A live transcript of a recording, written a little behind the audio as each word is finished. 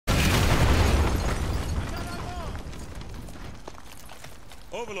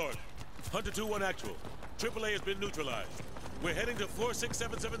Overlord, Hunter 2-1 actual. AAA has been neutralized. We're heading to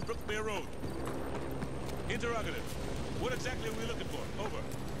 4677 Brookmere Road. Interrogative. What exactly are we looking for?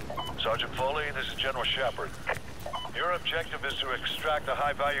 Over. Sergeant Foley, this is General Shepard. Your objective is to extract a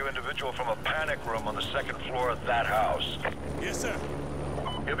high-value individual from a panic room on the second floor of that house. Yes, sir.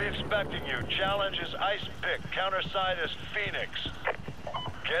 He'll be expecting you. Challenge is Ice Pick. Counterside is Phoenix.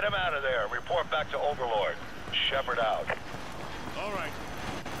 Get him out of there. Report back to Overlord. Shepard out. All right.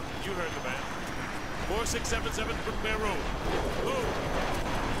 You heard the man. 4677 Brookmere Road. Move!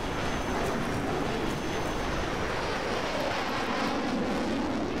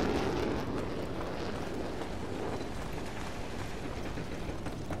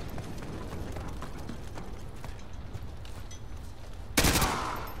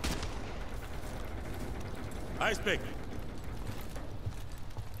 Ice pick.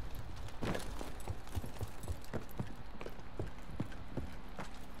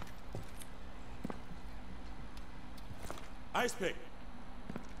 Ice pick.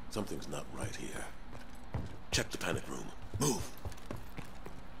 Something's not right here. Check the panic room. Move.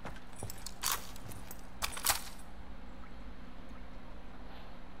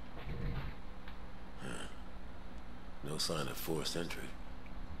 No sign of forced entry.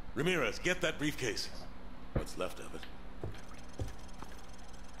 Ramirez, get that briefcase. What's left of it?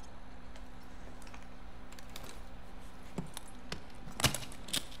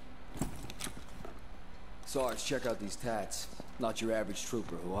 Sarge, check out these tats. Not your average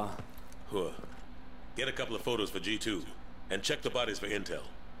trooper, huh? Huh. Get a couple of photos for G2, and check the bodies for intel.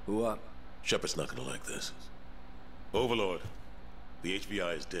 Who up? Shepard's not gonna like this. Overlord. The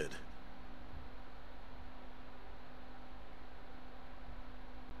HVI is dead.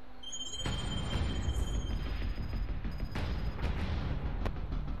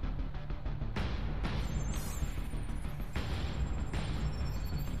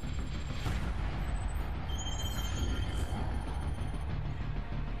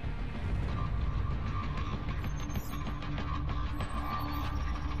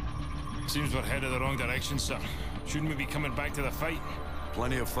 Seems we're headed the wrong direction, sir. Shouldn't we be coming back to the fight?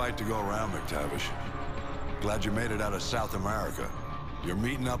 Plenty of fight to go around, McTavish. Glad you made it out of South America. You're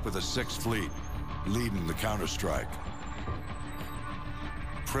meeting up with the 6th Fleet, leading the counterstrike.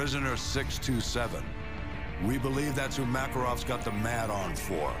 Prisoner 627. We believe that's who Makarov's got the mad on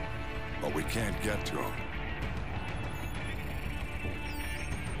for, but we can't get to him.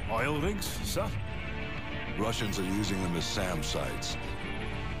 Oil rigs, sir? Russians are using them as SAM sites.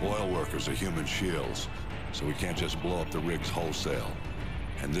 Oil workers are human shields, so we can't just blow up the rigs wholesale.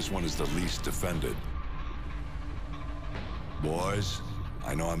 And this one is the least defended. Boys,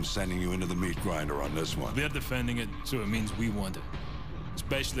 I know I'm sending you into the meat grinder on this one. They're defending it, so it means we want it.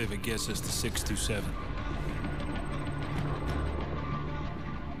 Especially if it gets us to 627.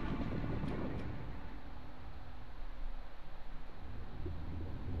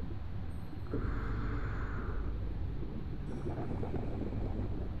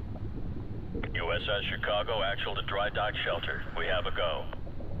 USS Chicago, actual to dry dock shelter. We have a go.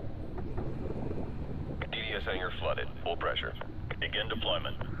 DDS hangar flooded. Full pressure. Begin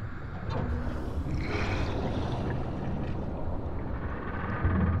deployment.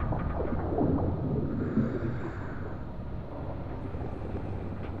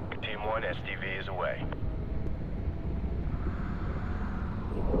 Team 1, SDV is away.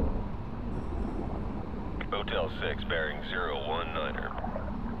 Hotel 6, bearing 019er.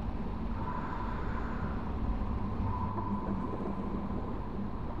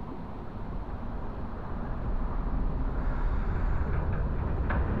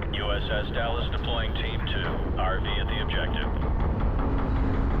 USS Dallas deploying Team 2. RV at the objective.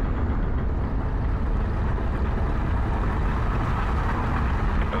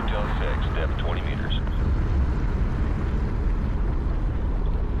 Hotel 6, depth 20 meters.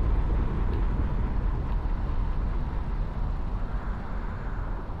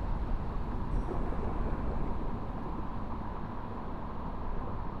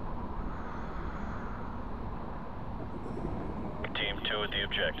 Team 2 at the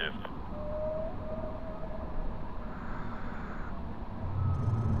objective.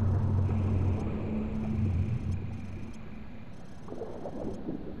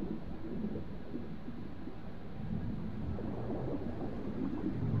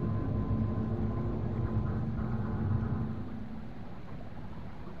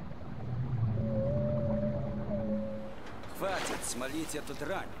 Хватит смолить эту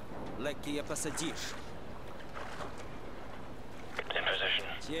дрань. Легкие посадишь. In position.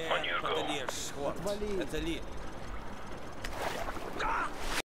 Те On your go. подольешь, Хворт. Это Ли.